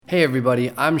Hey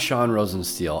everybody, I'm Sean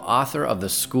Rosensteel, author of the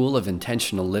School of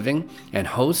Intentional Living and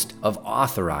host of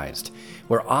Authorized,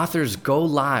 where authors go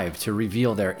live to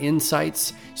reveal their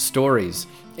insights, stories,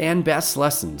 and best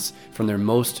lessons from their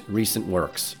most recent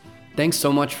works. Thanks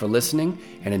so much for listening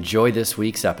and enjoy this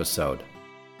week's episode.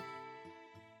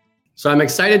 So I'm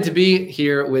excited to be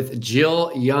here with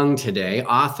Jill Young today,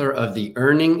 author of The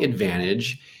Earning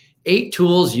Advantage, 8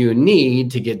 tools you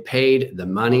need to get paid the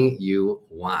money you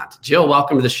want. Jill,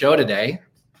 welcome to the show today.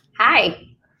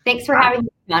 Hi. Thanks for having me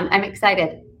on. I'm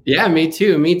excited. Yeah, me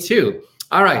too.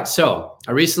 All right. So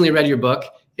I recently read your book.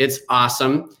 It's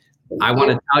awesome. I want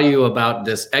to tell you about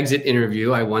this exit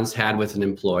interview I once had with an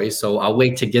employee. So I'll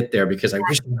wait to get there because I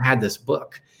wish I had this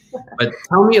book. But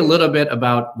tell me a little bit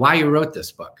about why you wrote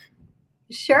this book.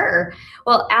 Sure.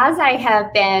 Well, as I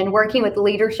have been working with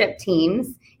leadership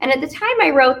teams, and at the time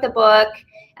I wrote the book,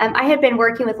 I had been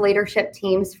working with leadership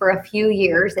teams for a few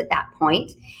years at that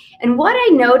point. And what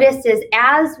I noticed is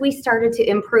as we started to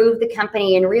improve the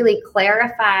company and really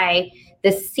clarify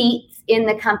the seats in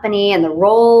the company and the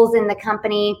roles in the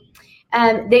company,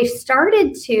 they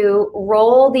started to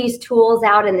roll these tools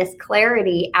out and this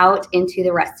clarity out into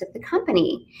the rest of the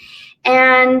company.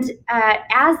 And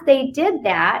as they did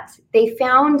that, they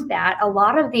found that a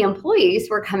lot of the employees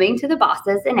were coming to the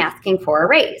bosses and asking for a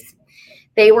raise.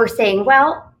 They were saying,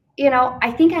 well,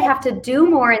 I think I have to do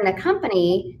more in the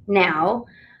company now.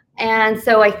 And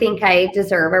so I think I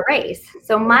deserve a raise.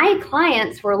 So my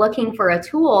clients were looking for a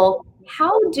tool.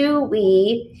 How do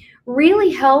we really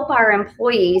help our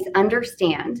employees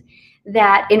understand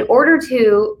that in order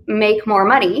to make more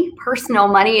money, personal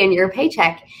money in your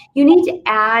paycheck, you need to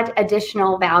add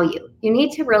additional value. You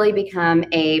need to really become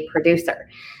a producer.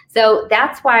 So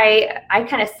that's why I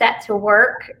kind of set to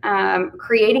work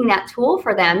creating that tool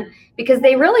for them, because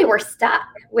they really were stuck.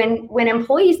 When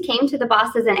employees came to the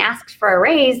bosses and asked for a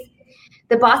raise,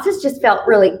 the bosses just felt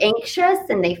really anxious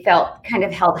and they felt kind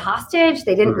of held hostage.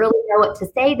 They didn't really know what to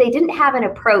say. They didn't have an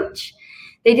approach.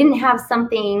 They didn't have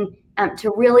something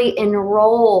to really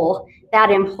enroll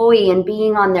that employee in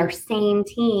being on their same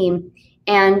team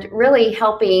and really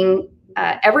helping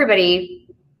everybody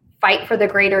fight for the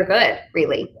greater good,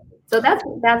 really. So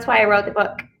that's why I wrote the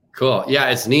book. Cool. Yeah,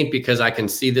 it's neat because I can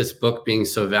see this book being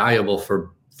so valuable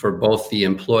for both the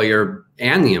employer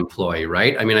and the employee,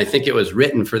 right? I mean, I think it was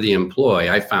written for the employee.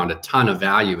 I found a ton of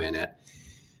value in it,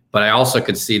 but I also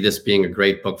could see this being a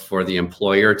great book for the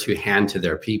employer to hand to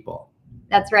their people.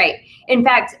 That's right. In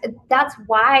fact, that's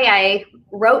why I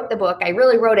wrote the book. I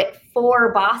really wrote it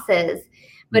for bosses,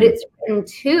 but it's written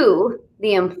to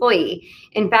the employee.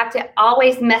 In fact, it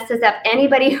always messes up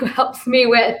anybody who helps me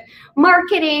with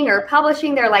marketing or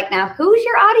publishing. They're like, now who's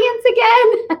your audience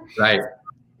again? Right.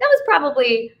 That was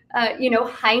probably,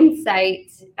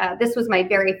 hindsight. This was my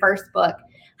very first book.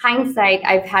 Hindsight,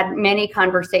 I've had many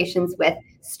conversations with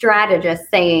strategists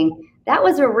saying, that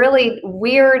was a really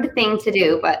weird thing to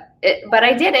do, but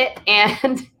I did it,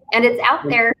 and it's out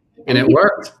there, and it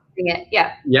worked.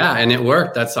 Yeah, and it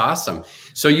worked. That's awesome.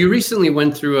 So you recently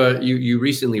went through you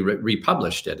recently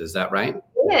republished it. Is that right?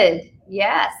 I did.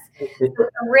 Yes.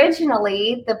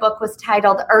 Originally, the book was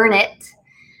titled "Earn It."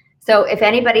 So if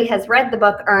anybody has read the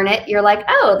book "Earn It," you're like,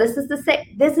 oh, this is the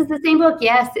same book.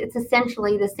 Yes, it's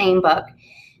essentially the same book.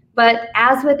 But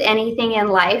as with anything in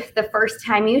life, the first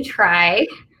time you try,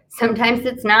 sometimes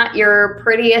it's not your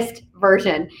prettiest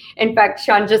version. In fact,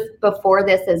 Sean, just before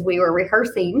this, as we were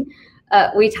rehearsing,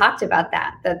 we talked about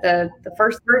that the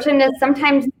first version is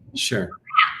sometimes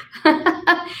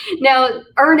crap. Now,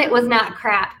 Earn It was not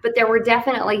crap, but there were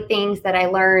definitely things that I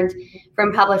learned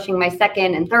from publishing my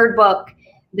second and third book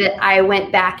that I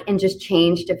went back and just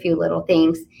changed a few little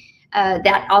things.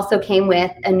 That also came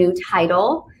with a new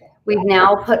title. We've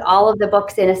now put all of the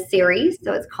books in a series,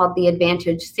 so it's called the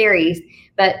Advantage series.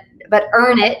 But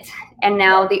Earn It, and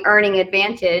now the Earning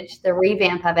Advantage, the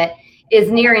revamp of it, is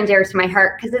near and dear to my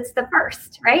heart because it's the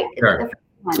first, right? Sure. It's the first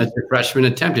one. It's your freshman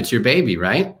attempt. It's your baby,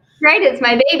 right? Right. It's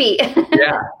my baby.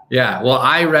 Yeah. Well,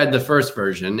 I read the first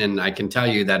version, and I can tell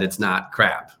you that it's not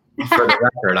crap. For the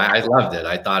record, I loved it.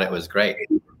 I thought it was great.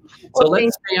 So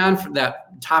let's stay on for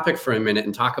that topic for a minute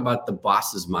and talk about the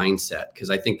boss's mindset,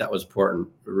 because I think that was important.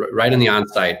 Right in the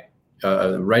onsite,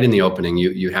 right in the opening,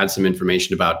 you had some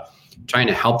information about trying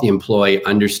to help the employee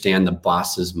understand the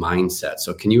boss's mindset.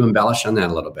 So can you embellish on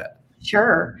that a little bit?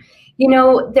 Sure.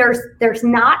 There's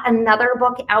not another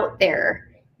book out there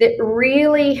that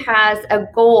really has a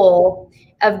goal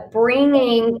of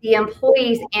bringing the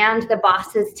employees and the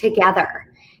bosses together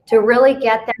to really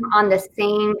get them on the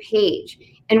same page.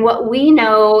 And what we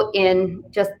know in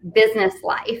just business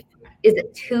life is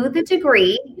to the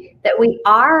degree that we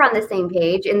are on the same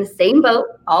page, in the same boat,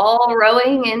 all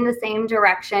rowing in the same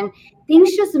direction,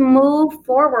 things just move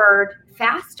forward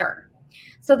faster.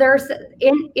 So there's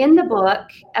in the book,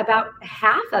 about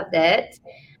half of it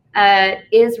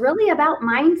is really about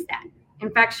mindset. In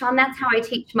fact, Sean, that's how I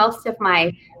teach most of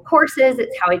my courses.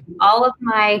 It's how I do all of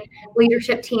my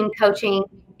leadership team coaching,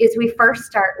 is we first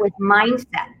start with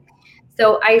mindset.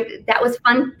 So that was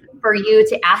fun for you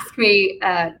to ask me,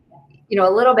 a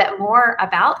little bit more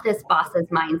about this boss's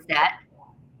mindset,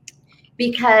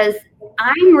 because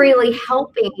I'm really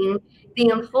helping the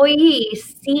employee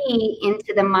see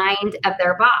into the mind of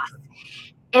their boss.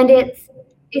 And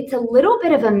it's a little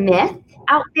bit of a myth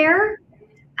out there.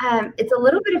 It's a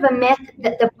little bit of a myth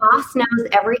that the boss knows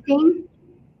everything.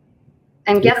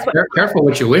 And guess what? Careful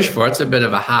what you wish for. It's a bit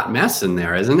of a hot mess in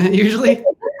there, isn't it, usually?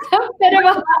 A bit of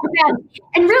a hot mess.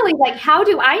 And really, how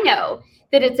do I know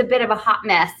that it's a bit of a hot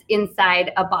mess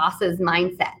inside a boss's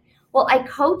mindset? Well, I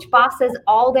coach bosses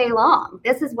all day long.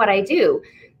 This is what I do.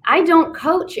 I don't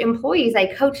coach employees. I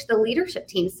coach the leadership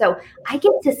team. So I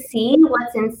get to see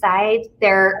what's inside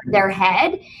their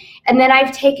head. And then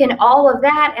I've taken all of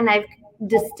that and I've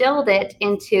distilled it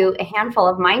into a handful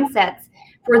of mindsets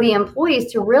for the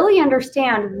employees to really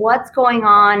understand what's going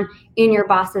on in your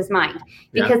boss's mind.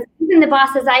 Because even the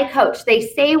bosses I coach, they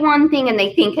say one thing and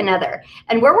they think another.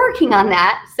 And we're working on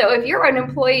that. So if you're an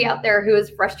employee out there who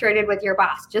is frustrated with your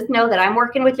boss, just know that I'm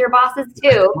working with your bosses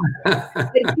too.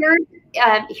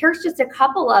 Here's just a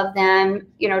couple of them,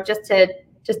 just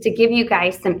to give you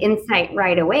guys some insight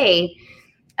right away.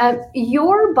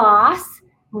 Your boss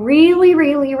really,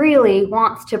 really, really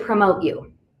wants to promote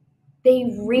you.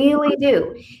 They really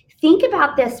do. Think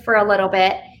about this for a little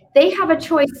bit. They have a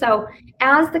choice. So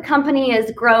as the company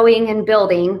is growing and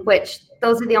building, which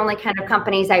those are the only kind of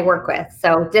companies I work with.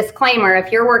 So disclaimer,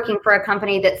 if you're working for a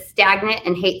company that's stagnant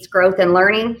and hates growth and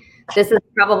learning, this is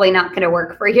probably not going to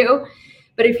work for you.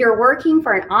 But if you're working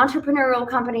for an entrepreneurial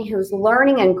company who's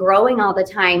learning and growing all the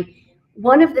time,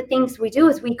 one of the things we do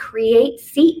is we create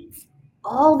seats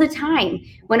all the time.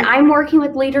 When I'm working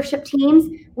with leadership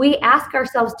teams, we ask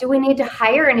ourselves, do we need to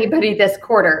hire anybody this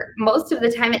quarter? Most of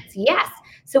the time it's yes.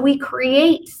 So we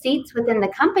create seats within the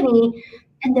company.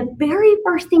 And the very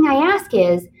first thing I ask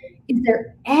is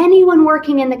there anyone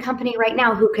working in the company right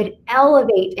now who could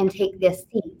elevate and take this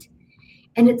seat?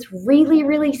 And it's really,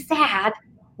 really sad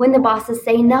when the bosses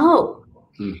say no.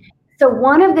 So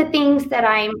one of the things that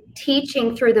I'm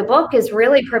teaching through the book is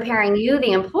really preparing you,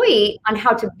 the employee, on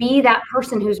how to be that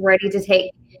person who's ready to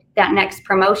take that next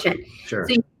promotion. Sure.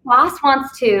 So your boss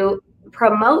wants to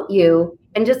promote you.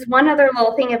 And just one other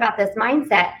little thing about this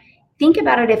mindset, think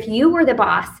about it. If you were the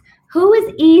boss, who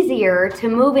is easier to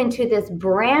move into this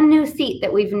brand new seat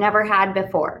that we've never had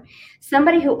before?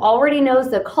 Somebody who already knows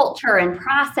the culture and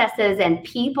processes and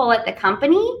people at the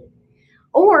company,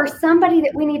 or somebody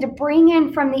that we need to bring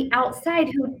in from the outside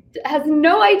who has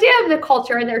no idea of the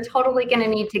culture and they're totally going to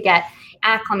need to get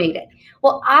acclimated?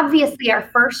 Well, obviously our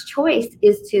first choice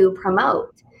is to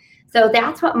promote. So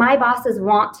that's what my bosses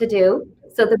want to do.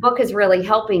 So the book is really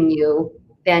helping you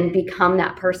then become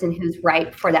that person who's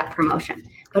ripe for that promotion.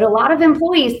 But a lot of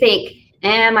employees think,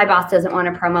 my boss doesn't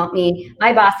want to promote me.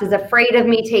 My boss is afraid of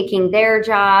me taking their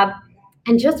job.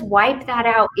 And just wipe that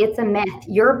out. It's a myth.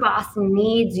 Your boss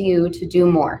needs you to do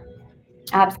more.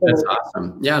 Absolutely. That's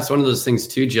awesome. Yeah, it's one of those things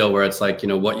too, Jill, where it's like,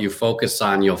 what you focus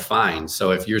on, you'll find. So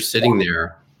if you're sitting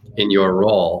there in your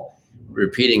role,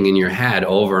 repeating in your head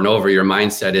over and over, your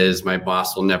mindset is, my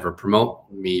boss will never promote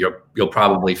me. You'll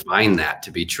probably find that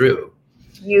to be true.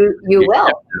 You will.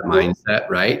 That mindset,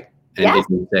 right? And if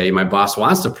you say, my boss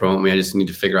wants to promote me, I just need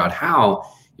to figure out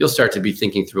how, you'll start to be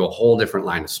thinking through a whole different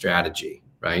line of strategy,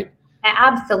 right?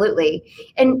 Absolutely.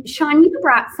 And Sean, you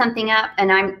brought something up,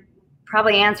 and I'm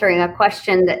probably answering a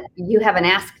question that you haven't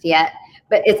asked yet,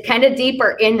 but it's kind of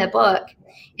deeper in the book.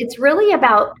 It's really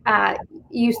about,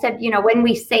 you said, when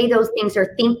we say those things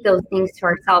or think those things to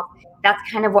ourselves, that's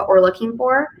kind of what we're looking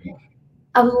for.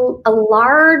 A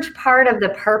large part of the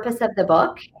purpose of the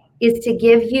book is to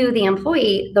give you, the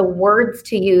employee, the words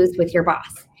to use with your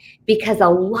boss. Because a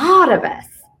lot of us,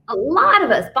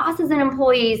 bosses and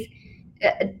employees,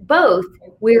 both,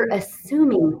 we're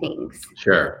assuming things.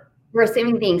 Sure. We're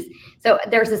assuming things. So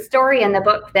there's a story in the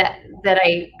book that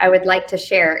I would like to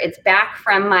share. It's back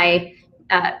from my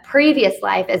previous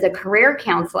life as a career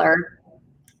counselor,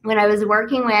 when I was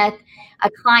working with a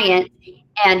client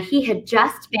and he had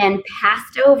just been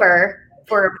passed over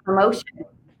for a promotion.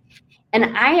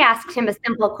 And I asked him a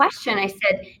simple question. I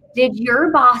said, did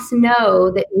your boss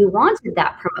know that you wanted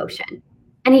that promotion?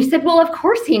 And he said, well, of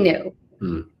course he knew.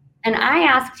 And I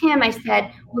asked him, I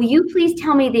said, will you please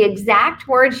tell me the exact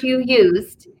words you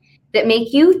used that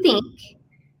make you think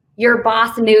your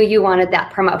boss knew you wanted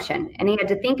that promotion? And he had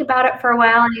to think about it for a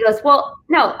while. And he goes, well,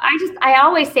 no, I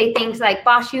always say things like,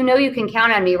 boss, you know you can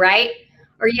count on me, right?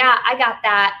 Or, yeah, I got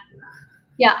that.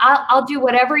 Yeah, I'll do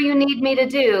whatever you need me to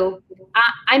do.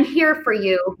 I'm here for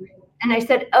you. And I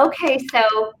said, okay,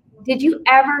 so did you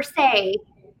ever say,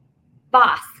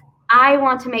 boss, I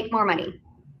want to make more money?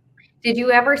 Did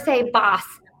you ever say, boss,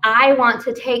 I want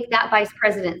to take that vice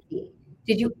presidency?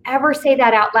 Did you ever say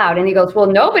that out loud? And he goes, well,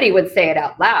 nobody would say it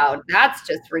out loud. That's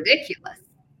just ridiculous.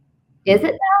 Is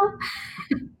it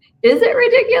though? Is it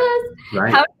ridiculous?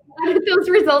 Right. How did those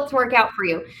results work out for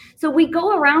you? So we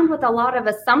go around with a lot of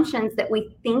assumptions that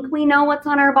we think we know what's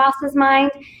on our boss's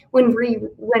mind when we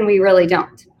really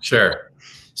don't. Sure.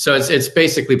 So it's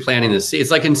basically planting the seed.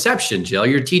 It's like Inception, Jill.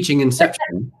 You're teaching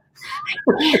Inception.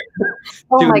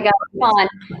 Oh my God, Sean.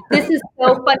 This is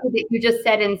so funny that you just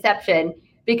said Inception,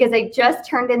 because I just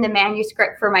turned in the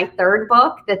manuscript for my third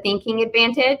book, The Thinking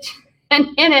Advantage. And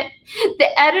in it,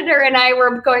 the editor and I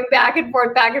were going back and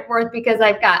forth because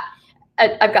I've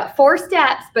got 4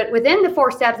 steps, but within the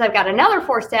 4 steps, I've got another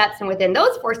 4 steps. And within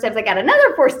those 4 steps, I got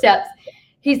another 4 steps.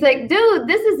 He's like, dude,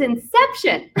 this is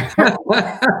Inception.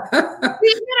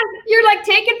 You're like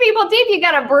taking people deep. You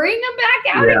got to bring them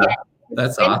back out again.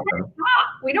 That's awesome.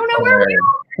 We don't know where we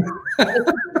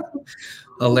are.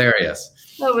 Hilarious.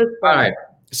 That was fun. All right.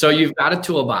 So you've got a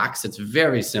toolbox. It's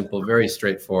very simple, very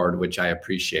straightforward, which I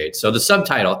appreciate. So the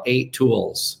subtitle, 8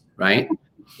 tools, right?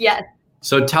 Yes.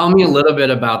 So tell me a little bit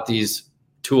about these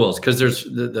tools, because there's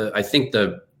I think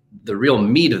the real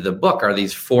meat of the book are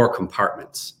these 4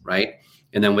 compartments, right?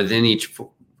 And then within each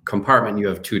compartment, you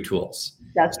have 2 tools.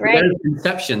 That's right.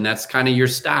 Inception, that's kind of your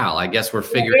style. I guess we're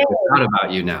figuring out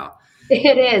about you now.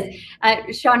 It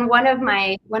is. Sean, one of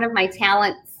my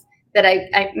talents that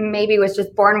I maybe was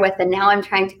just born with and now I'm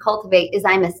trying to cultivate is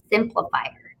I'm a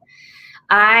simplifier.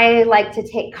 I like to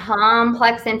take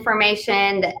complex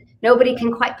information that nobody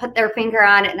can quite put their finger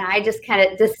on it, and I just kind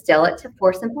of distill it to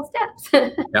 4 simple steps.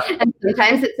 Yep. And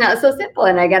sometimes it's not so simple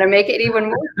and I got to make it even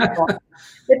more simple.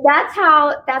 But that's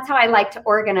how I like to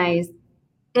organize.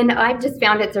 And I've just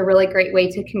found it's a really great way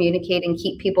to communicate and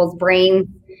keep people's brains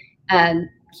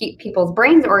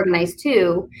organized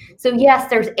too. So yes,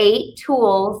 there's 8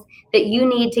 tools that you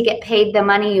need to get paid the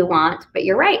money you want, but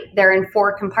you're right, they're in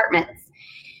 4 compartments.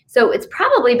 So it's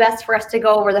probably best for us to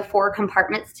go over the 4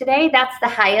 compartments today. That's the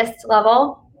highest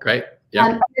level. Great.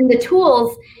 Yeah. And the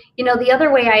tools, the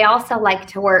other way I also like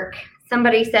to work.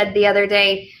 Somebody said the other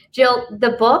day, Jill,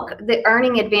 the book, The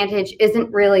Earning Advantage,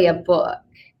 isn't really a book.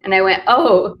 And I went,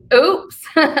 oh, oops,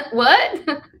 what?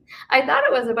 I thought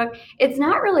it was a book. It's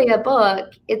not really a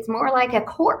book. It's more like a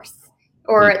course,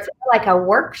 or it's more like a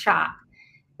workshop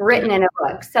written in a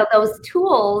book. So those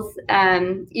tools,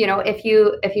 if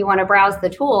you want to browse the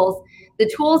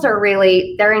tools are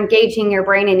really, they're engaging your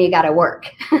brain and you got to work.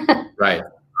 Right.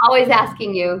 Always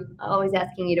asking you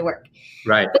to work.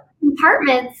 Right. But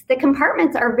the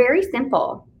compartments are very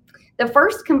simple. The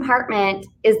first compartment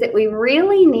is that we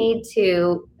really need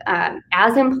to,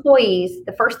 as employees,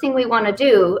 the first thing we want to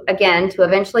do, again, to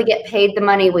eventually get paid the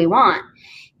money we want,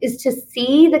 is to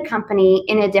see the company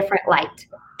in a different light.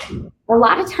 A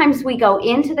lot of times we go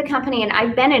into the company, and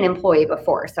I've been an employee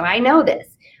before, so I know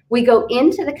this. We go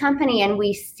into the company and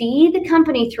we see the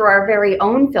company through our very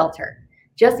own filter,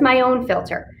 just my own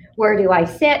filter. Where do I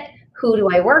sit? Who do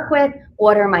I work with?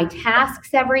 What are my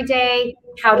tasks every day?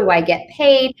 How do I get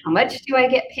paid? How much do I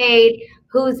get paid?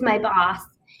 Who's my boss?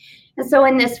 And so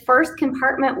in this first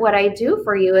compartment, what I do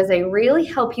for you is I really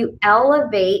help you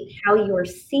elevate how you're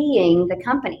seeing the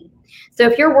company. So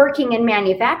if you're working in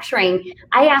manufacturing,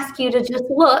 I ask you to just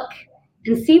look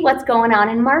and see what's going on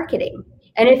in marketing.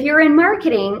 And if you're in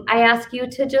marketing, I ask you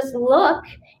to just look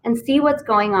and see what's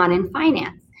going on in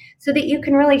finance, so that you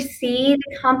can really see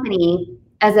the company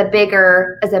as a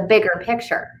bigger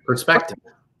picture. Perspective.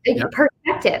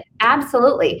 Perspective,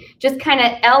 absolutely. Just kind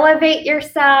of elevate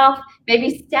yourself,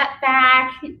 maybe step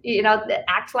back,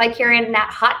 act like you're in that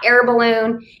hot air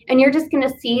balloon, and you're just going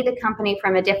to see the company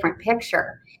from a different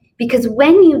picture. Because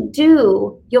when you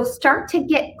do, you'll start to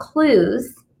get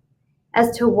clues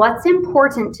as to what's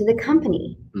important to the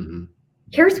company. Mm-hmm.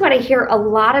 Here's what I hear a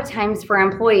lot of times for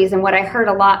employees, and what I heard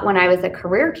a lot when I was a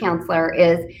career counselor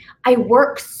is, I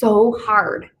work so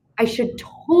hard. I should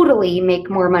totally make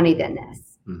more money than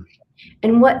this. Mm.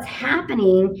 And what's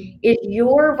happening is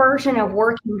your version of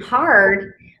working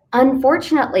hard,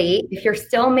 unfortunately, if you're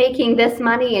still making this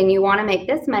money and you want to make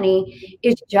this money,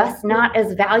 is just not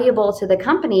as valuable to the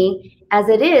company as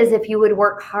it is if you would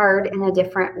work hard in a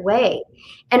different way.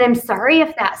 And I'm sorry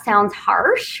if that sounds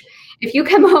harsh. If you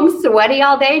come home sweaty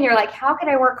all day and you're like, how could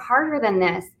I work harder than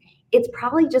this? It's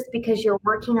probably just because you're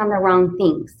working on the wrong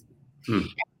things.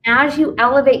 As you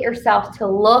elevate yourself to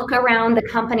look around the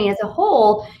company as a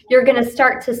whole, you're going to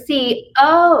start to see,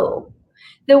 oh,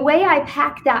 the way I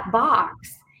pack that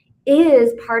box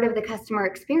is part of the customer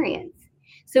experience.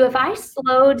 So if I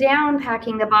slow down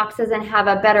packing the boxes and have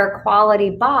a better quality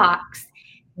box,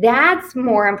 that's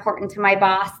more important to my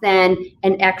boss than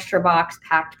an extra box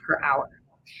packed per hour.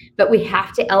 But we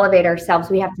have to elevate ourselves.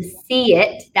 We have to see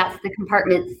it. That's the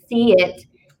compartment, see it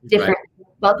different,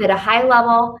 both at a high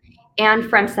level and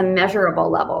from some measurable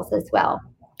levels as well.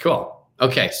 Cool.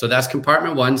 Okay, so that's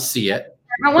compartment 1, see it.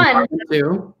 Compartment 1.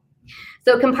 2.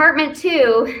 So compartment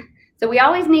 2, so we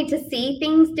always need to see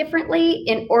things differently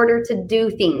in order to do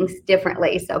things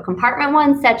differently. So compartment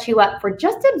 1 sets you up for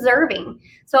just observing.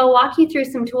 So I'll walk you through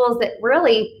some tools that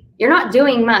really, you're not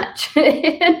doing much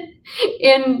in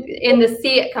the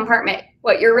see it compartment.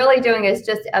 What you're really doing is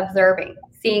just observing,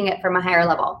 seeing it from a higher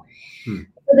level.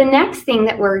 So the next thing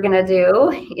that we're going to do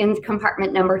in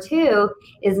compartment number 2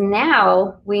 is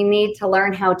now we need to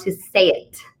learn how to say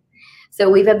it. So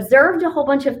we've observed a whole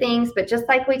bunch of things, but just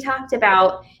like we talked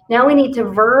about, now we need to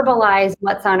verbalize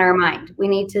what's on our mind. We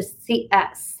need to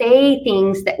say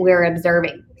things that we're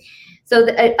observing. So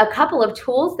a couple of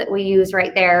tools that we use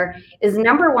right there is,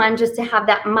 number 1, just to have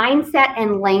that mindset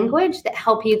and language that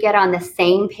help you get on the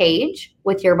same page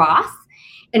with your boss.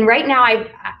 And right now,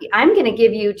 I'm going to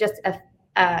give you just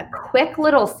a quick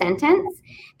little sentence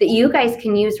that you guys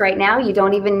can use right now. You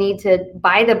don't even need to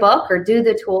buy the book or do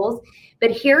the tools,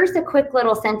 but here's a quick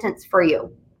little sentence for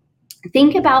you.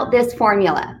 Think about this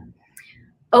formula: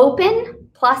 open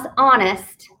plus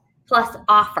honest plus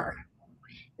offer.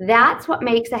 That's what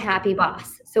makes a happy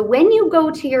boss. So when you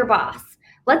go to your boss,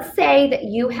 let's say that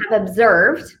you have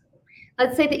observed,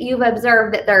 that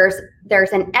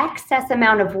there's an excess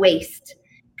amount of waste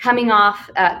coming off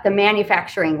the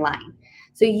manufacturing line.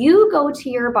 So you go to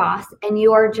your boss and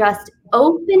you are just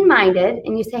open-minded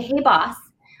and you say, hey boss,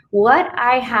 what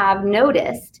I have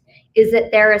noticed is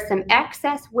that there is some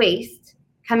excess waste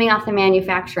coming off the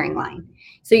manufacturing line.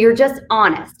 So you're just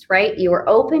honest, right? You were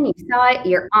open, you saw it,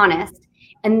 you're honest.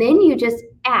 And then you just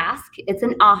ask, it's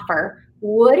an offer,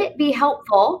 would it be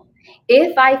helpful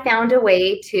if I found a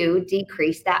way to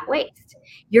decrease that waste?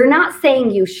 You're not saying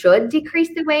you should decrease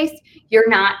the waste. You're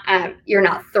not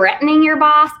threatening your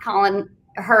boss, calling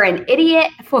her an idiot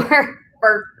for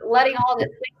letting all this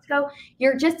waste go.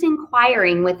 You're just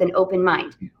inquiring with an open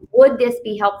mind. Would this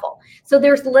be helpful? So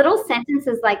there's little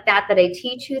sentences like that I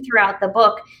teach you throughout the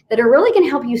book that are really going to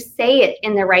help you say it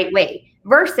in the right way,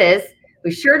 versus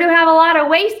we sure do have a lot of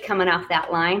waste coming off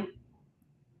that line.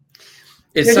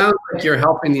 It sounds like you're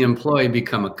helping the employee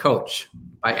become a coach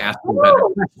by asking better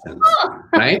questions,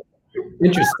 right?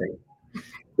 Interesting.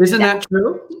 Isn't that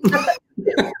true?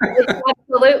 It's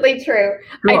absolutely true.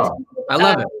 Cool. I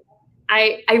love it.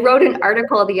 I wrote an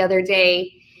article the other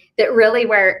day that really,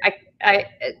 where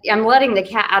I'm letting the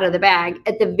cat out of the bag.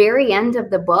 At the very end of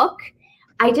the book,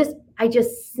 I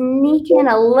just sneak in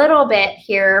a little bit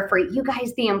here for you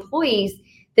guys, the employees,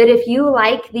 that if you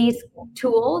like these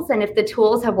tools and if the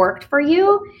tools have worked for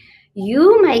you,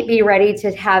 you might be ready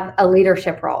to have a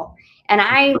leadership role. And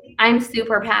I'm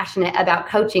super passionate about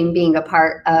coaching being a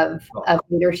part of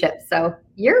leadership. So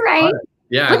you're right.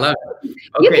 Yeah, I love it.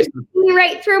 Okay. You can see me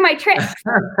right through my tricks.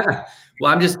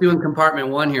 Well, I'm just doing compartment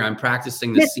 1 here. I'm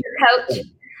practicing the Mr. Coach.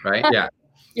 Right? Yeah.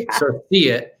 So see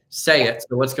it, say it.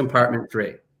 So what's compartment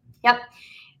 3? Yep.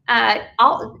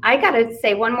 I got to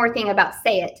say one more thing about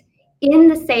say it. In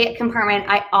the say it compartment,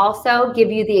 I also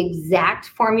give you the exact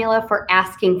formula for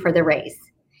asking for the raise.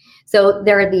 So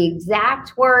they're the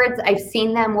exact words. I've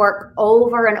seen them work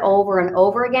over and over and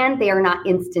over again. They are not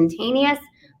instantaneous,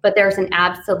 but there's an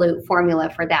absolute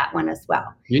formula for that one as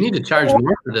well. You need to charge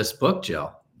more for this book,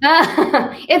 Jill.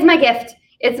 It's my gift.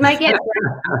 It's my gift.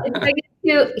 It's my gift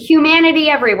to humanity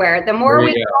everywhere. The more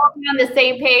we all be on the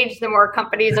same page, the more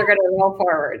companies are going to roll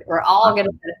forward. We're all going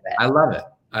to benefit. I love it.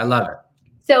 I love it.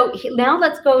 So now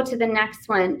let's go to the next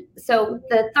one. So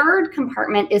the third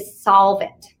compartment is solve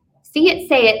it. See it,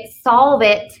 say it, solve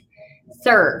it,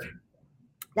 serve.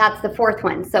 That's the fourth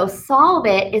one. So solve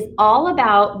it is all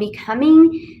about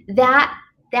becoming that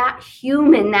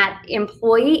human, that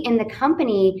employee in the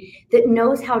company that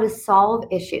knows how to solve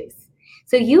issues.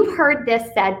 So you've heard this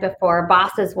said before.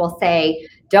 Bosses will say,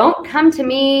 don't come to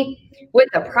me with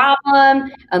a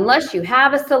problem unless you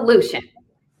have a solution.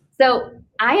 So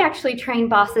I actually train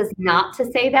bosses not to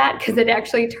say that because it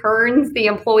actually turns the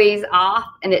employees off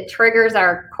and it triggers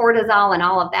our cortisol and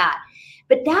all of that.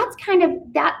 But that's kind of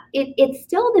that, it's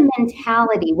still the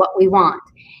mentality. What we want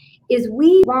is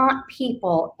we want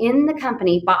people in the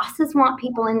company, bosses want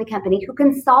people in the company who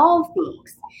can solve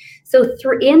things. So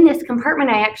in this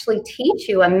compartment, I actually teach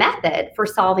you a method for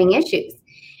solving issues.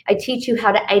 I teach you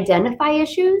how to identify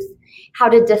issues, how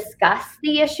to discuss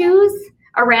the issues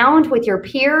around with your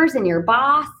peers and your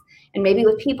boss, and maybe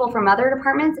with people from other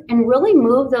departments, and really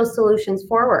move those solutions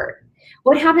forward.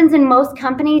 What happens in most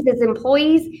companies is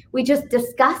employees, we just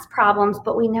discuss problems,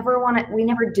 but we never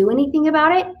do anything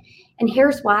about it. And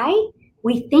here's why.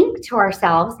 We think to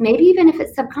ourselves, maybe even if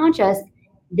it's subconscious,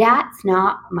 that's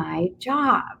not my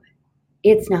job.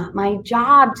 It's not my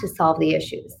job to solve the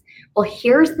issues. Well,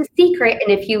 here's the secret.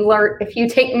 And if you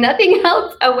take nothing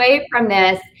else away from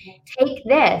this, take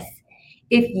this.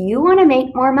 If you want to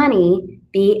make more money,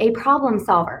 be a problem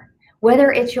solver,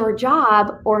 whether it's your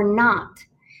job or not.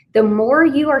 The more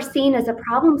you are seen as a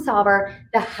problem solver,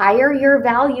 the higher your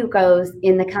value goes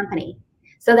in the company.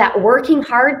 So that working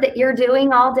hard that you're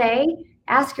doing all day,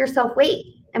 ask yourself, wait,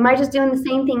 am I just doing the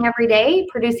same thing every day,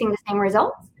 producing the same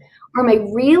results? Or am I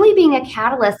really being a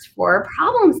catalyst for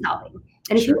problem solving?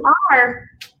 And if you are,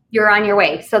 you're on your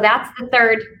way. So that's the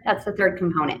third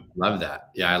component. Love that.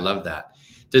 Yeah, I love that.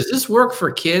 Does this work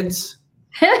for kids?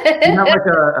 You have like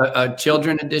a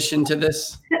children edition to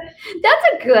this? That's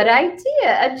a good idea,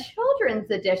 a children's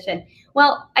edition.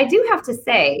 Well, I do have to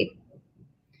say,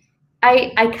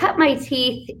 I cut my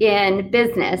teeth in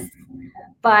business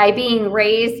by being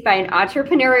raised by an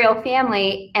entrepreneurial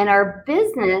family, and our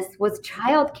business was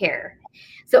childcare.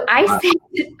 So I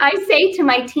say to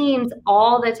my teams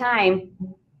all the time,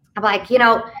 I'm like,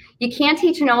 you can't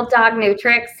teach an old dog new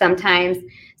tricks sometimes.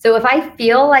 So if I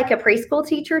feel like a preschool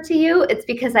teacher to you, it's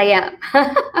because I am.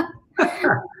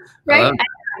 Right?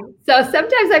 So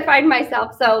sometimes I find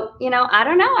myself, I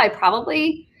don't know, I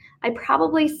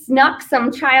probably snuck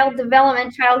some child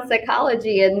development, child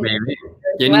psychology in. Maybe.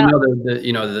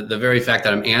 And the very fact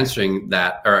that I'm answering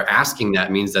that or asking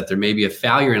that means that there may be a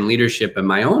failure in leadership in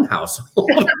my own household.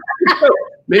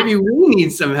 Maybe we need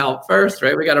some help first,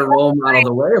 right? We got to role model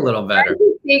the way a little better.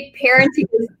 I think parenting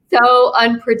is so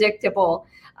unpredictable.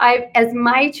 As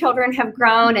my children have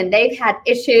grown and they've had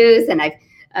issues, and I've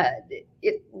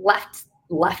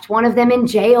left one of them in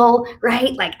jail,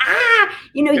 right? Like,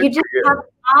 you just have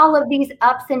all of these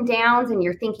ups and downs, and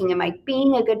you're thinking, am I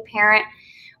being a good parent?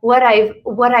 What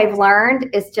I've learned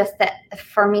is just that,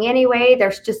 for me anyway,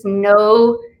 there's just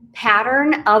no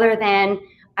pattern other than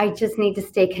I just need to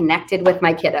stay connected with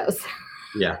my kiddos.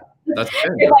 Yeah, that's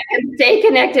good. If I can stay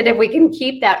connected, if we can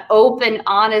keep that open,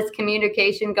 honest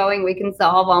communication going, we can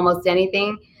solve almost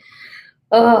anything.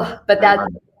 But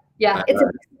it's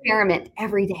an experiment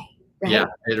every day. Right? Yeah,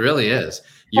 it really is.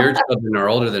 Your children are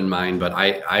older than mine, but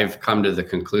I've come to the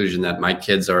conclusion that my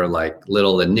kids are like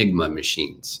little enigma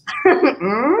machines.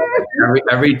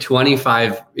 every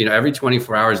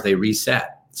 24 hours they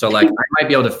reset. So like I might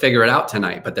be able to figure it out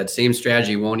tonight, but that same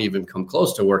strategy won't even come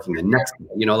close to working the next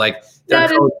day. Their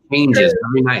code changes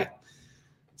every night.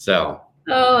 So.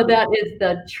 Oh, that is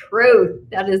the truth.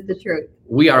 That is the truth.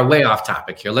 We are way off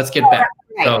topic here. Let's get back.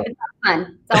 Right. So, it's all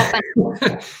fun. It's all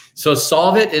fun. So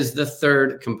solve it is the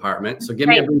third compartment. So give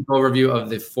me a brief overview of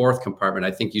the fourth compartment.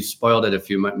 I think you spoiled it a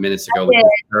few minutes ago.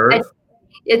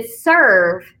 It's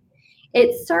serve.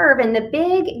 It's serve. And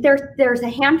there's a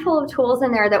handful of tools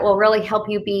in there that will really help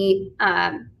you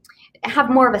have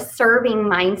more of a serving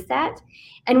mindset.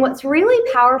 And what's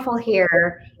really powerful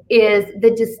here is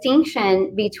the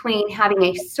distinction between having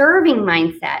a serving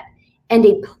mindset and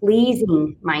a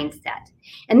pleasing mindset.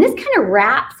 And this kind of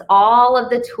wraps all of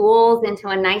the tools into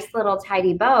a nice little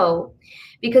tidy bow,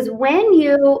 because when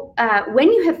you have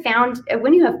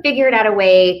figured out a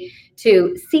way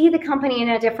to see the company in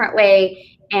a different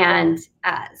way and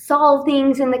solve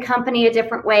things in the company a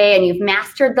different way, and you've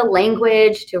mastered the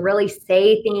language to really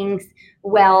say things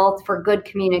well for good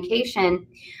communication,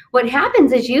 what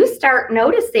happens is you start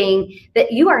noticing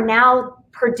that you are now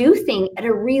producing at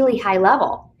a really high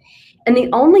level. And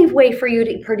the only way for you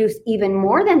to produce even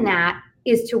more than that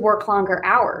is to work longer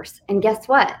hours. And guess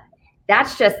what?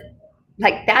 That's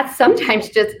sometimes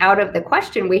just out of the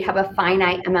question. We have a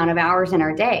finite amount of hours in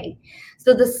our day.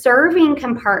 So the serving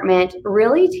compartment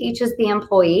really teaches the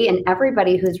employee and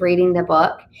everybody who's reading the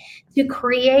book to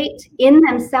create in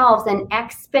themselves an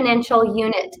exponential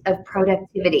unit of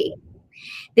productivity.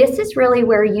 This is really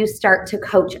where you start to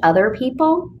coach other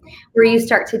people, where you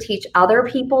start to teach other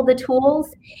people the tools,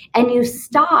 and you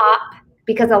stop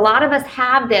because a lot of us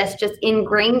have this just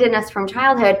ingrained in us from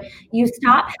childhood. You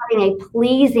stop having a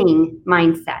pleasing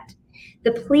mindset.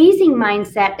 The pleasing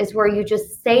mindset is where you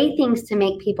just say things to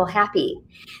make people happy.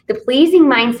 The pleasing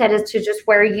mindset is to just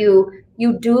where you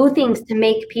do things to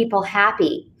make people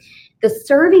happy. The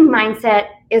serving mindset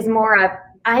is more of,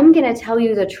 I'm going to tell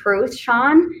you the truth,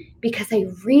 Sean, because I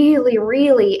really,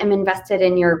 really am invested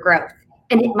in your growth.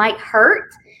 And it might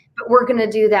hurt, but we're going to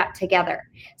do that together.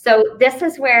 So this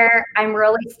is where I'm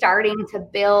really starting to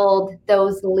build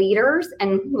those leaders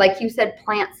and, like you said,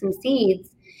 plant some seeds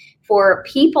for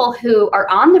people who are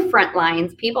on the front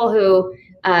lines, people who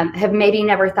have maybe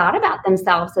never thought about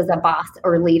themselves as a boss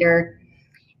or leader.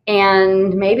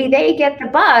 And maybe they get the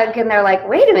bug and they're like,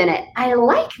 wait a minute, I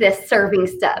like this serving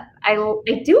stuff. I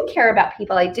do care about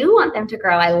people. I do want them to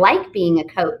grow. I like being a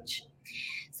coach.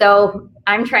 So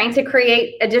I'm trying to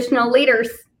create additional leaders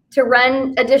to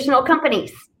run additional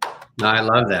companies. No, I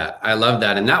love that. I love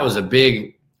that. And that was a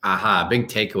big big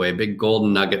takeaway, big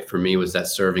golden nugget for me, was that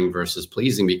serving versus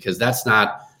pleasing, because that's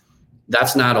not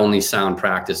only sound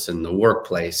practice in the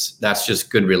workplace. That's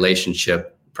just good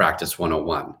relationship practice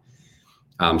 101.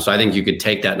 So I think you could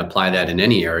take that and apply that in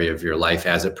any area of your life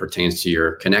as it pertains to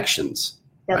your connections.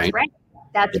 That's right.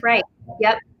 That's right.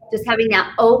 Yep. Just having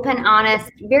that open,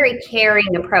 honest, very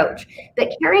caring approach,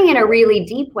 but caring in a really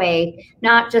deep way,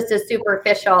 not just a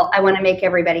superficial, I want to make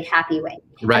everybody happy way.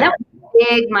 Right. And that was a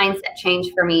big mindset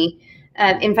change for me.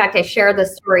 In fact, I share the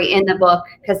story in the book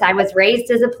because I was raised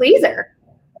as a pleaser.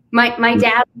 My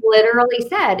dad literally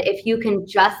said, if you can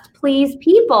just please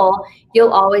people,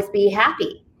 you'll always be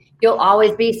happy. You'll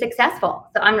always be successful.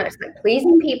 So I'm just like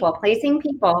pleasing people.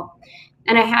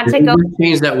 And I had to go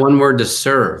change that one word to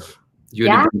serve. You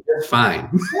would have been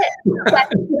fine.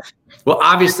 Well,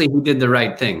 obviously he did the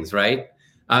right things, right?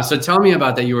 So tell me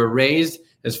about that. You were raised,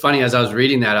 it's funny, as I was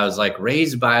reading that, I was like,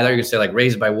 raised by, I thought you were going to say like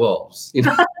raised by wolves, you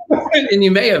know? And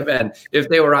you may have been if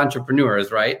they were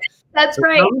entrepreneurs, right? That's so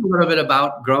right. Tell me a little bit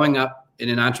about growing up in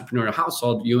an entrepreneurial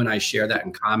household. You and I share that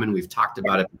in common. We've talked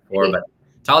about it before, but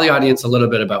tell the audience a little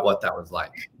bit about what that was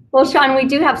like. Well, Sean, we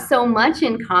do have so much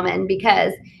in common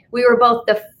because we were both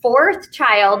the fourth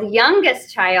child,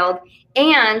 youngest child,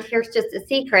 and here's just a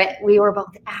secret, we were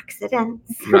both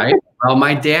accidents. Right. Well,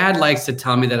 my dad likes to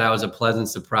tell me that I was a pleasant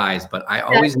surprise, but I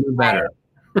always knew better.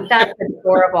 That's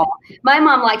adorable. My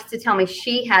mom likes to tell me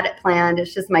she had it planned.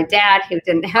 It's just my dad who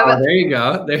didn't have it. There you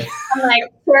go. I'm like,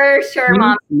 sure,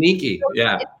 Mom. Sneaky.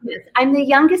 Yeah. I'm the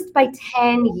youngest by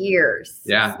 10 years.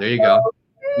 Yeah, there you go.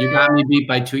 You got me beat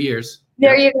by 2 years.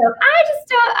 There you go.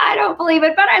 I don't believe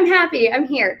it, but I'm happy. I'm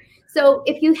here. So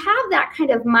if you have that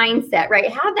kind of mindset, right,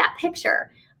 have that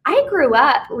picture. I grew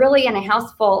up really in a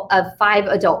house full of 5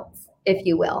 adults, if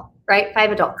you will, right?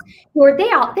 5 adults who were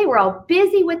they were all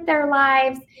busy with their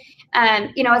lives.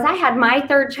 You know, as I had my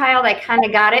third child, I kind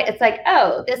of got it. It's like,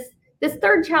 oh, this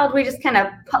third child, we just kind of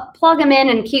plug them in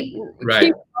and keep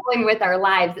going with our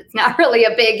lives. It's not really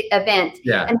a big event.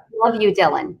 Yeah. And I love you,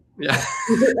 Dylan. Yeah.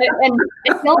 and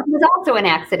Dylan was also an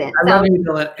accident. I love you,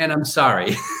 Dylan, and I'm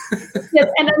sorry. Yes,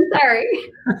 and I'm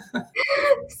sorry.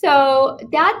 So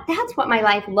that's what my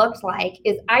life looked like,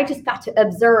 is I just got to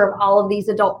observe all of these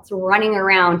adults running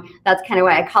around. That's kind of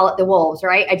why I call it the wolves,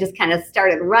 right? I just kind of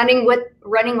started running with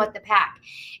the pack.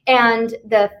 And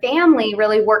the family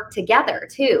really worked together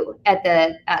too at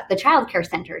the child care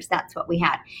centers. That's what we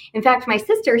had. In fact, my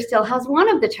sister still has one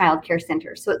of the child care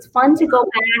centers. So it's fun to go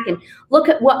back and look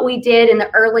at what we did in the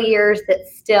early years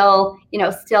that's still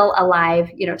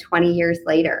alive, 20 years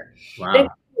later. Wow. But a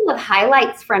couple of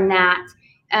highlights from that,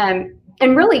 and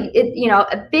really,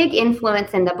 a big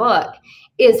influence in the book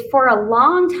is, for a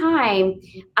long time,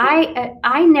 I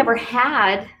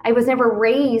was never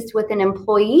raised with an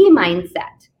employee mindset.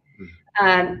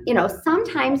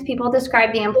 Sometimes people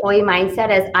describe the employee mindset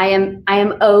as I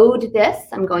am owed this,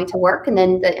 I'm going to work, and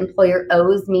then the employer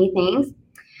owes me things.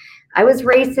 I was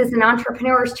raised as an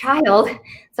entrepreneur's child,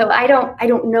 so I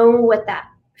don't know what that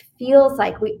feels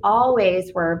like. We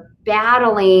always were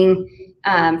battling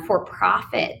for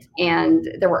profit, and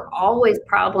there were always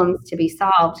problems to be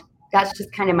solved. That's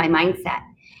just kind of my mindset.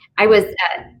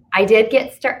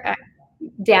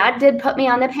 Dad did put me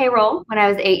on the payroll when I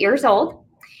was 8 years old.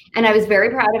 And I was very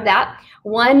proud of that.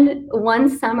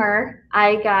 One summer,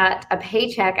 I got a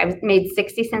paycheck. I made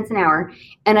 60 cents an hour,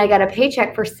 and I got a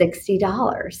paycheck for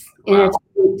 $60 in a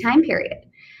 2-week time period.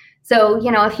 So,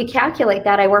 if you calculate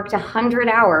that, I worked 100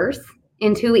 hours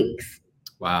in 2 weeks.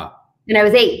 Wow. And I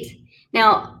was 8.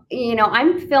 Now,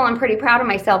 I'm feeling pretty proud of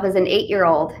myself as an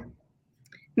 8-year-old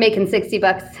making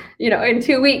 $60, in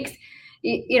 2 weeks.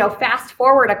 Fast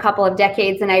forward a couple of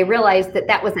decades, and I realized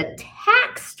that was a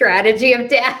tax strategy of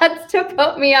dads to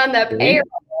put me on the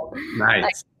payroll. Nice.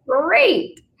 Like,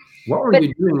 great. What were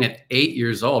you doing at 8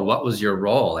 years old? What was your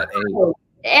role at 8?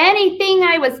 Anything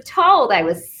I was told. I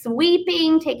was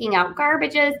sweeping, taking out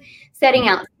garbages, setting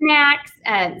out snacks,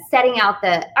 setting out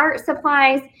the art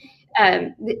supplies.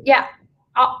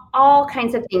 All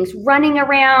kinds of things. Running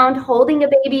around, holding a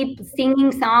baby,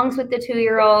 singing songs with the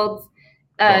 2-year-olds.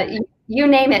 You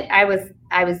name it, I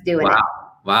was doing it.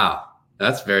 Wow,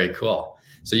 that's very cool.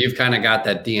 So you've kind of got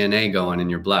that DNA going in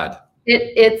your blood.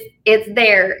 It's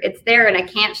there, and I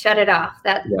can't shut it off.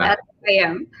 That's who I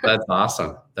am. That's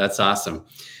awesome.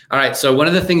 All right. So one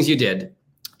of the things you did,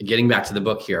 getting back to the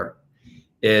book here,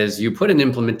 is you put an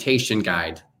implementation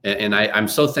guide, and I'm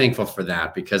so thankful for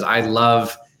that, because I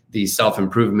love the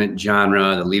self-improvement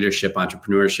genre, the leadership,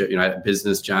 entrepreneurship,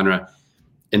 business genre,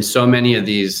 and so many of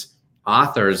these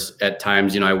authors at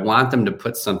times, I want them to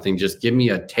put something. Just give me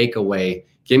a takeaway,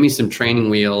 give me some training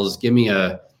wheels, give me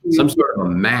some sort of a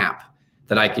map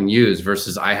that I can use,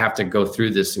 versus I have to go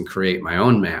through this and create my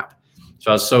own map.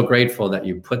 So I was so grateful that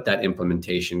you put that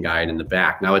implementation guide in the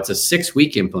back. Now it's a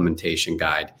 6-week implementation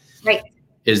guide. Right.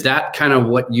 Is that kind of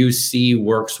what you see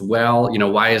works well?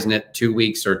 Why isn't it 2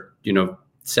 weeks or,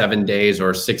 7 days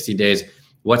or 60 days?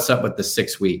 What's up with the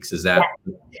 6 weeks? Is that?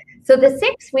 Yeah. So the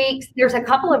 6 weeks, there's a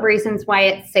couple of reasons why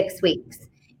it's 6 weeks.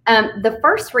 The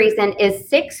first reason is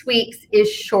 6 weeks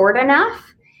is short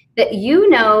enough that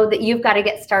that you've got to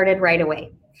get started right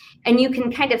away. And you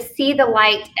can kind of see the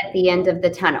light at the end of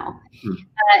the tunnel.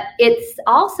 It's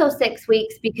also 6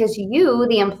 weeks because you,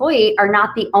 the employee, are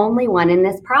not the only one in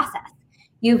this process.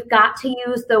 You've got to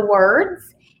use the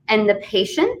words and the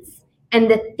patience and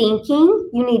the thinking.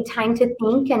 You need time to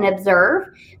think and observe,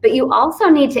 but you also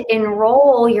need to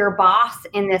enroll your boss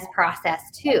in this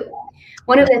process too.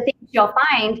 One of the things you'll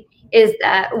find is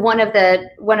that one of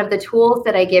the tools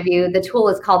that I give you, the tool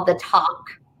is called the talk.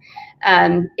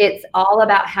 It's all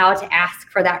about how to ask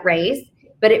for that raise,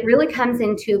 but it really comes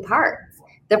in 2 parts.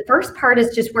 The first part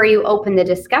is just where you open the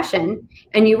discussion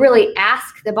and you really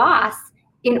ask the boss,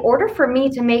 in order for me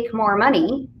to make more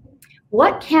money,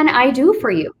 what can I do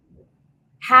for you?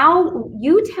 How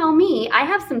you tell me, I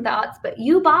have some thoughts, but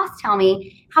you, boss, tell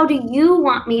me, how do you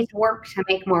want me to work to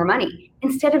make more money,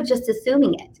 instead of just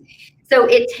assuming it? So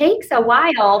it takes a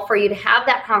while for you to have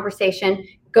that conversation,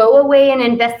 go away and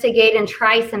investigate and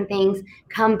try some things,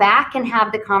 come back and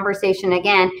have the conversation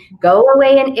again, go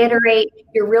away and iterate.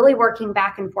 You're really working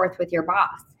back and forth with your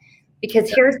boss, because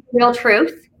here's the real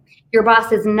truth. Your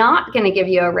boss is not going to give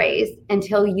you a raise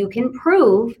until you can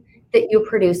prove that you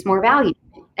produce more value.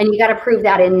 And you got to prove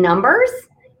that in numbers.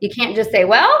 You can't just say,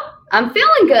 well, I'm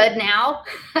feeling good now.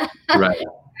 Right.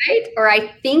 Right? Or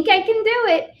I think I can do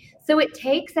it. So it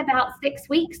takes about 6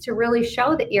 weeks to really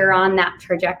show that you're on that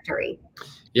trajectory.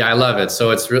 Yeah, I love it.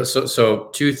 So it's real. So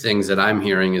 2 things that I'm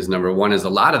hearing is, number one is a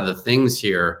lot of the things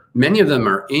here, many of them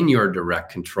are in your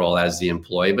direct control as the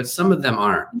employee, but some of them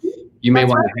aren't. You may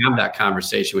want to have that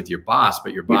conversation with your boss,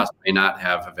 but your boss may not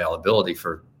have availability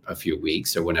for a few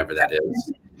weeks or whenever that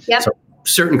is. Yep. So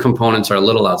certain components are a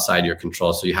little outside your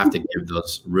control. So you have to give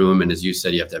those room. And as you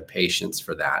said, you have to have patience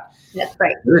for that. That's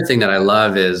right. The other thing that I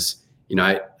love is,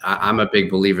 I'm a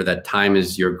big believer that time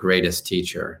is your greatest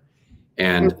teacher.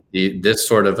 And this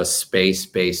sort of a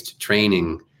space-based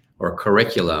training or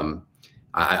curriculum,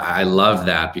 I love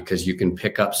that, because you can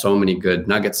pick up so many good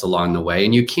nuggets along the way.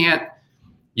 And you can't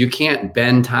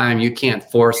bend time. You can't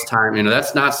force time.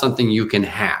 That's not something you can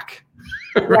hack.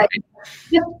 Right.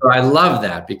 So I love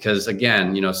that, because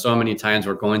again, so many times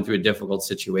we're going through a difficult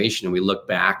situation and we look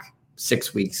back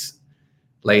 6 weeks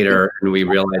later and we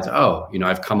realize,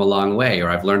 I've come a long way, or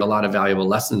I've learned a lot of valuable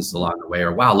lessons along the way,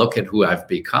 or wow, look at who I've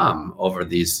become over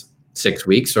these 6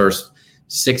 weeks or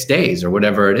 6 days or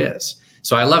whatever it is.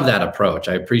 So I love that approach.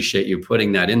 I appreciate you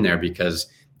putting that in there, because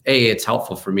A, it's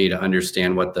helpful for me to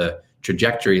understand what the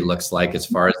trajectory looks like as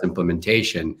far as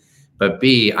implementation, but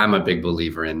B, I'm a big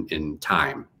believer in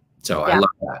time. So I love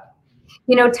that.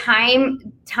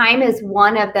 Time is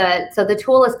one of so the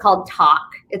tool is called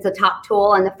Talk. It's a talk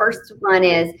tool. And the first one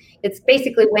it's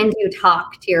basically, when do you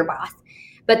talk to your boss?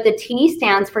 But the T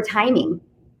stands for timing,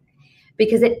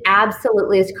 because it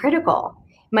absolutely is critical.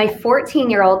 My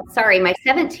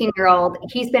 17-year-old,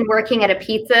 he's been working at a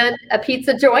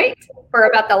pizza joint for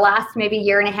about the last maybe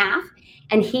year and a half.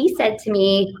 And he said to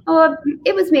me,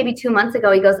 it was maybe 2 months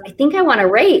ago, he goes, I think I want a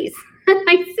raise.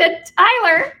 I said,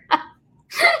 Tyler,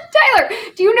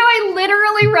 do you know I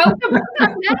literally wrote the book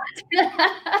on that?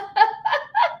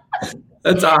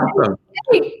 That's awesome.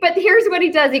 But here's what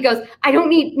he does. He goes, I don't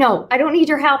need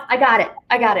your help. I got it.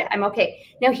 I'm okay.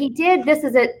 Now he did, this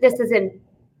is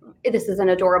this is an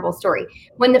adorable story.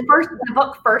 When the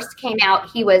book first came out,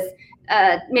 he was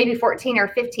maybe 14 or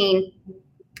 15,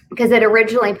 because it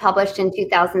originally published in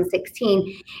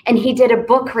 2016, and he did a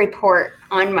book report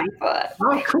on my book.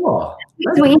 Oh, cool.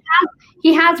 So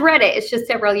he has read it. It's just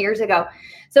several years ago.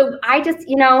 So I just,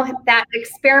 that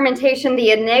experimentation,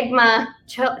 the enigma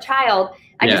child,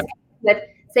 I just would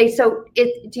say, so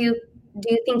do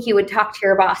you think you would talk to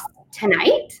your boss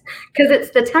tonight? Because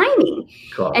it's the timing.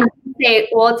 Cool. And say,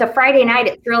 well, it's a Friday night,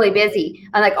 it's really busy.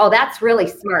 I'm like, oh, that's really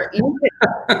smart.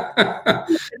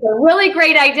 It's a really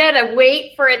great idea to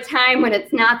wait for a time when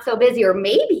it's not so busy. Or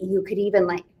maybe you could even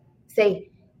say,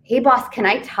 hey boss, can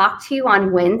I talk to you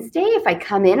on Wednesday if I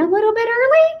come in a little bit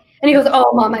early? And he goes,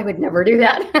 oh mom, I would never do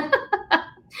that.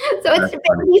 So it's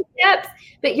baby steps,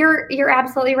 but you're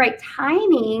absolutely right.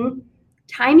 Timing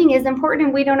is important,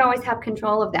 and we don't always have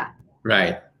control of that.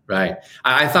 Right.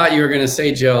 I thought you were going to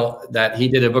say, Jill, that he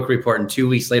did a book report and 2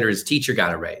 weeks later his teacher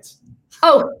got a raise.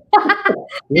 Oh,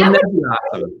 Wouldn't that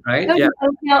be awesome, right? Yeah.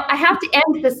 I have to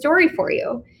end the story for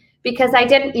you, because I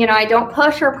didn't, I don't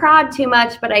push or prod too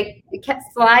much, but I kept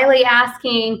slyly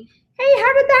asking, hey,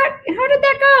 how did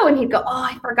that go? And he'd go, oh,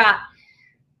 I forgot.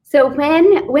 So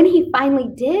when he finally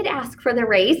did ask for the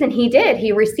raise, and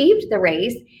he received the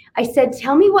raise, I said,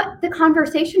 tell me what the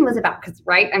conversation was about. Because,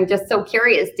 I'm just so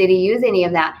curious. Did he use any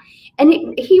of that? And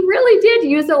he really did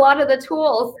use a lot of the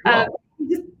tools,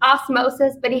 just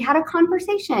osmosis, but he had a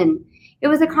conversation. It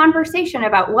was a conversation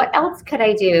about what else could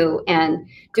I do? And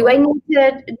do I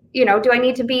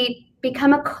need to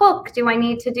become a cook? Do I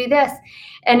need to do this?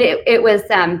 And it was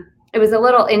a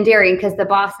little endearing, because the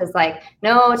boss is like,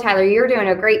 no, Tyler, you're doing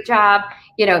a great job.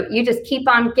 You just keep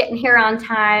on getting here on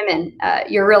time, and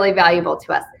you're really valuable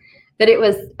to us. But it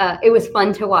was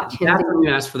fun to watch him. That's when you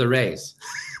ask for the raise.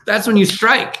 That's when you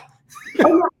strike. Oh,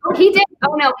 no, he did.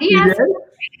 Oh no, he asked for the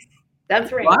raise.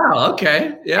 That's right. Wow.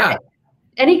 Okay. Yeah.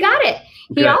 And he got it.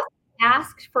 He Good. also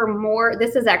asked for more.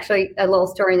 This is actually a little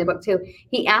story in the book too.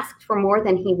 He asked for more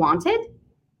than he wanted.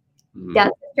 That's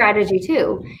a strategy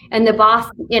too. And the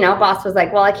boss was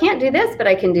like, well, I can't do this, but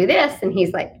I can do this. And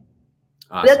he's like,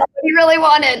 awesome. That's what he really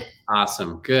wanted.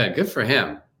 Awesome. Good for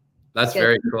him. That's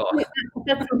very cool.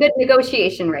 That's some good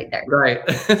negotiation right there. Right.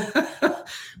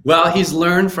 Well, he's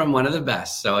learned from one of the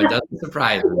best, so it doesn't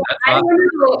surprise me. I don't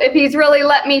know if he's really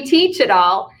let me teach it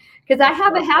all, because I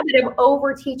have a habit of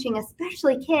over teaching,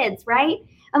 especially kids, right?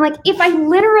 I'm like, if I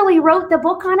literally wrote the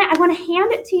book on it, I want to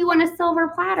hand it to you on a silver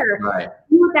platter. Right.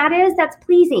 You know what that is? That's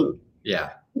pleasing.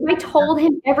 Yeah. If I told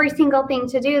him every single thing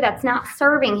to do, that's not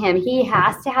serving him. He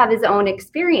has to have his own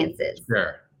experiences.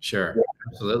 Sure. Yeah.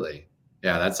 Absolutely.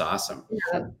 Yeah, that's awesome.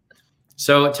 Yeah.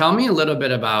 So tell me a little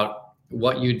bit about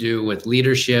what you do with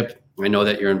leadership. I know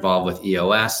that you're involved with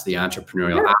EOS, the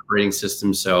Entrepreneurial Operating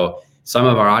System. So some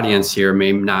of our audience here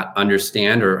may not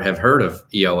understand or have heard of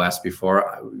EOS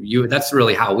before. That's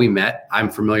really how we met. I'm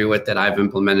familiar with it. I've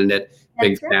implemented it.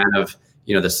 Big fan of,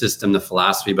 the system, the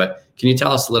philosophy. But can you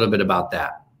tell us a little bit about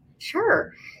that?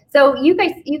 Sure. So you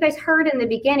guys heard in the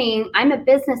beginning, I'm a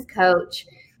business coach.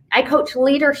 I coach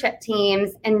leadership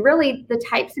teams, and really the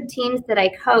types of teams that I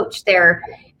coach, they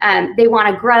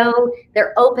want to grow.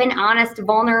 They're open, honest,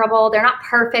 vulnerable. They're not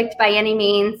perfect by any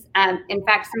means. In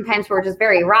fact, sometimes we're just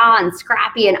very raw and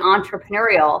scrappy and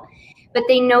entrepreneurial, but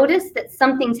they notice that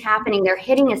something's happening. They're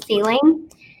hitting a ceiling,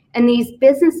 and these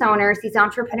business owners, these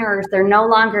entrepreneurs, they're no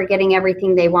longer getting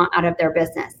everything they want out of their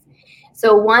business.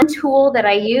 So one tool that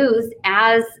I use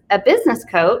as a business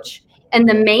coach, and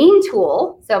the main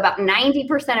tool, so about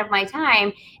 90% of my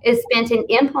time, is spent in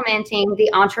implementing the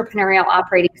Entrepreneurial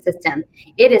Operating System.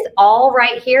 It is all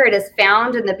right here. It is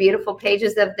found in the beautiful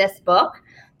pages of this book.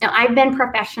 Now, I've been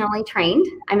professionally trained.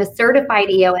 I'm a certified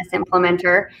EOS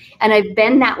implementer, and I've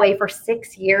been that way for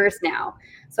 6 years now.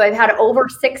 So I've had over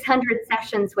 600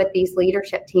 sessions with these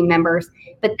leadership team members,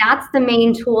 but that's the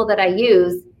main tool that I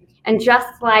use. And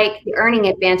just like the Earning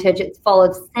Advantage, it's full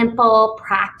of simple,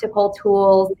 practical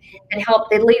tools that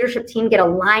help the leadership team get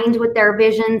aligned with their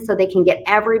vision so they can get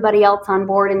everybody else on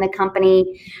board in the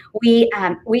company. We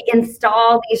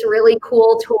install these really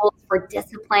cool tools for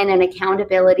discipline and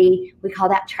accountability. We call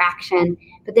that traction.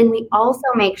 But then we also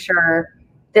make sure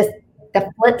the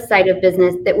flip side of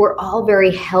business, that we're all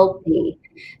very healthy.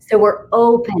 So we're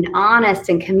open, honest,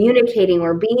 and communicating.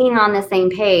 We're being on the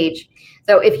same page.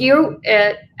 So if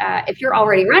you're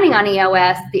already running on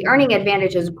EOS, the Earning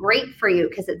Advantage is great for you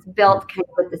because it's built kind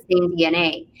of with the same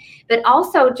DNA. But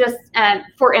also just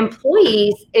for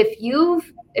employees, if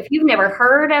you've never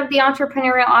heard of the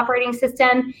Entrepreneurial Operating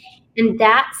System, and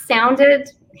that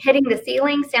hitting the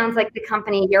ceiling sounds like the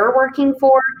company you're working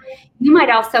for, you might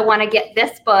also want to get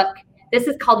this book, This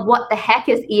is called What the Heck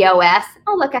is EOS?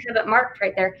 Oh, look, I have it marked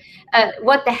right there.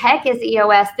 What the Heck is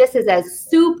EOS? This is a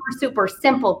super, super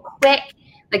simple, quick,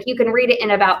 like you can read it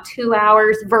in about 2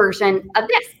 hours version of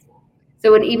this.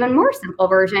 So an even more simple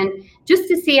version, just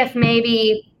to see if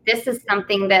maybe this is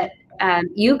something that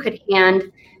you could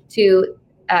hand to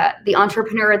the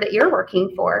entrepreneur that you're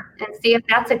working for, and see if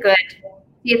that's a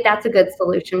good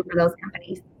solution for those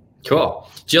companies. Cool.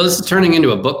 Jill, this is turning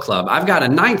into a book club. I've got a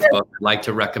 9th book I'd like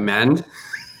to recommend.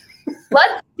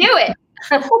 Let's do it.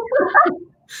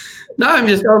 No, I'm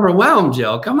just overwhelmed,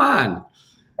 Jill. Come on.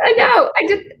 I know.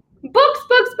 Books.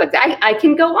 I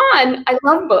can go on. I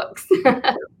love books.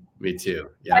 Me too.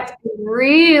 Yeah. I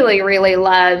really, really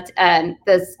loved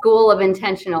the School of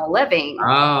Intentional Living.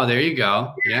 Oh, there you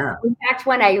go. Yeah. In fact,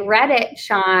 when I read it,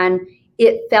 Sean,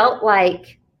 it felt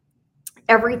like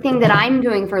everything that I'm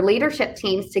doing for leadership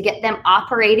teams to get them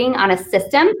operating on a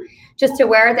system, just to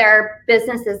where their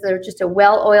businesses are just a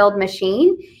well-oiled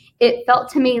machine. It felt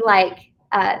to me like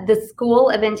the School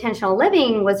of Intentional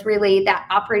Living was really that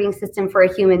operating system for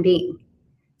a human being.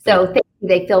 So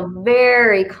they feel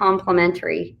very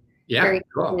complimentary. Yeah, very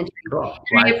cool. complimentary. Cool.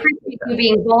 And I appreciate you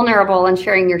being vulnerable and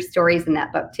sharing your stories in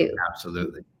that book too.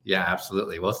 Absolutely. Yeah,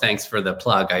 absolutely. Well, thanks for the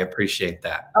plug. I appreciate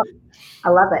that. Oh, I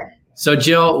love it. So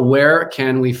Jill, where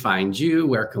can we find you?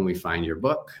 Where can we find your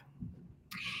book?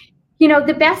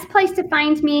 The best place to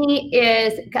find me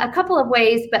is a couple of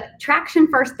ways, but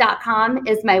tractionfirst.com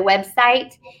is my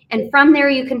website. And from there,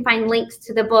 you can find links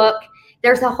to the book.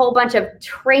 There's a whole bunch of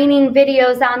training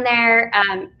videos on there.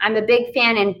 I'm a big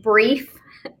fan in brief.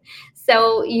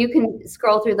 So you can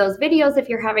scroll through those videos if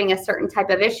you're having a certain type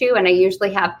of issue. And I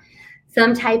usually have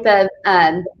some type of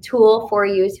tool for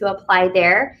you to apply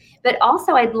there. But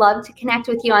also, I'd love to connect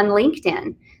with you on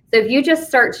LinkedIn. So if you just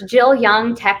search Jill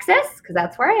Young, Texas, because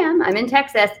that's where I am, I'm in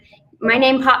Texas, my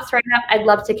name pops right up. I'd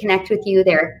love to connect with you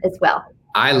there as well.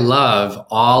 I love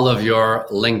all of your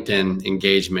LinkedIn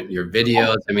engagement, your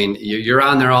videos. I mean, you're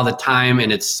on there all the time,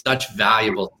 and it's such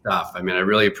valuable stuff. I mean, I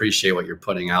really appreciate what you're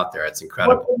putting out there. It's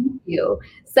incredible. Well, thank you.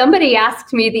 Somebody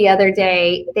asked me the other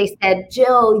day, they said,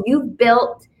 Jill, you've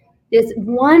built this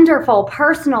wonderful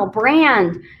personal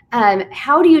brand.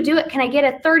 How do you do it? Can I get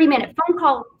a 30-minute phone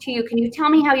call to you? Can you tell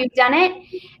me how you've done it?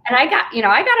 And I got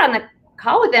on the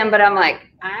call with them, but I'm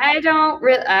like, I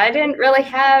didn't really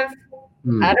have,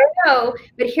 I don't know.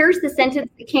 But here's the sentence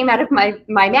that came out of my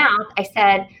mouth. I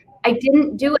said, I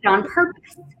didn't do it on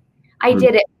purpose. I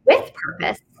did it with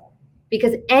purpose,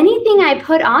 because anything I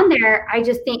put on there, I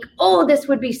just think, oh, this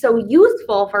would be so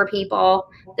useful for people.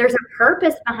 There's a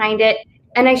purpose behind it,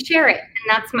 and I share it. And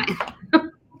that's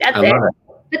that's I love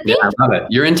it. Yeah, I love it.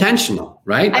 You're intentional,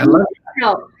 right? I love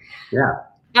it. Yeah.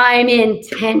 I'm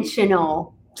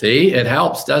intentional. See, it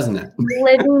helps, doesn't it?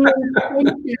 Living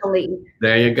intentionally.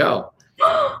 There you go.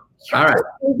 All right.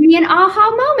 Give me an aha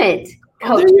moment.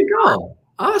 Oh, there you go.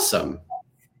 Awesome.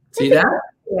 See that?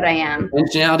 What I am.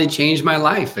 Intentionality changed my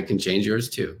life. It can change yours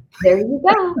too. There you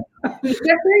go.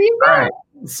 There you go. All right.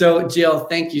 So, Jill,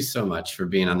 thank you so much for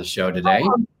being on the show today.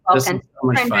 This is so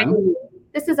much fun.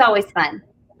 This is always fun.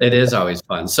 It is always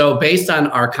fun. So based on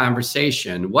our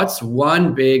conversation, what's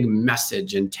one big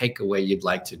message and takeaway you'd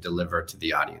like to deliver to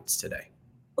the audience today?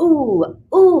 Ooh,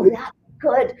 that's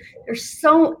good. There's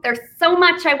so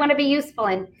much I want to be useful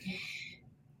in.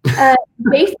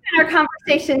 Based on our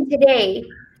conversation today,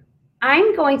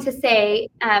 I'm going to say,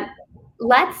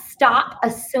 let's stop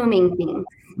assuming things.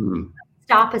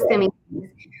 Stop assuming things.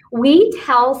 We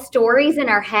tell stories in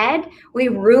our head. We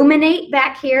ruminate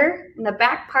back here in the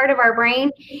back part of our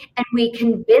brain, and we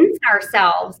convince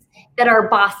ourselves that our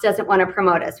boss doesn't want to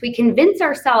promote us. We convince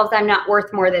ourselves I'm not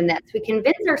worth more than this. We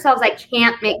convince ourselves I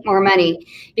can't make more money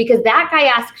because that guy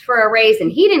asked for a raise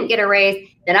and he didn't get a raise,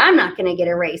 then I'm not going to get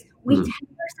a raise. We tell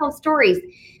ourselves stories.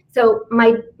 So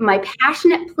my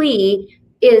passionate plea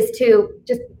is to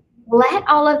just let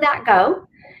all of that go,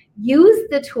 use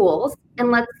the tools, and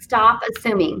let's stop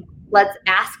assuming. Let's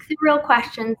ask the real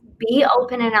questions, be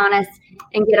open and honest,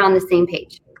 and get on the same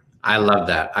page. I love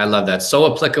that. I love that.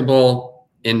 So applicable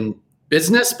in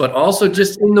business, but also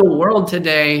just in the world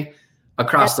today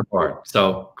across the board.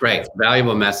 So great.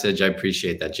 Valuable message. I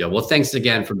appreciate that, Jill. Well, thanks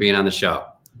again for being on the show.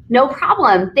 No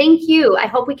problem. Thank you. I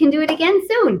hope we can do it again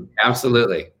soon.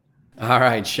 Absolutely. All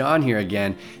right, Sean here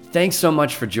again. Thanks so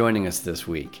much for joining us this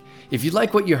week. If you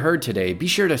like what you heard today, be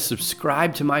sure to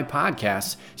subscribe to my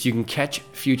podcast so you can catch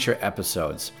future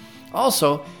episodes.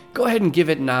 Also, go ahead and give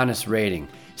it an honest rating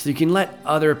so you can let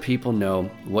other people know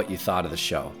what you thought of the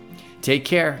show. Take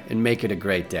care and make it a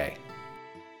great day.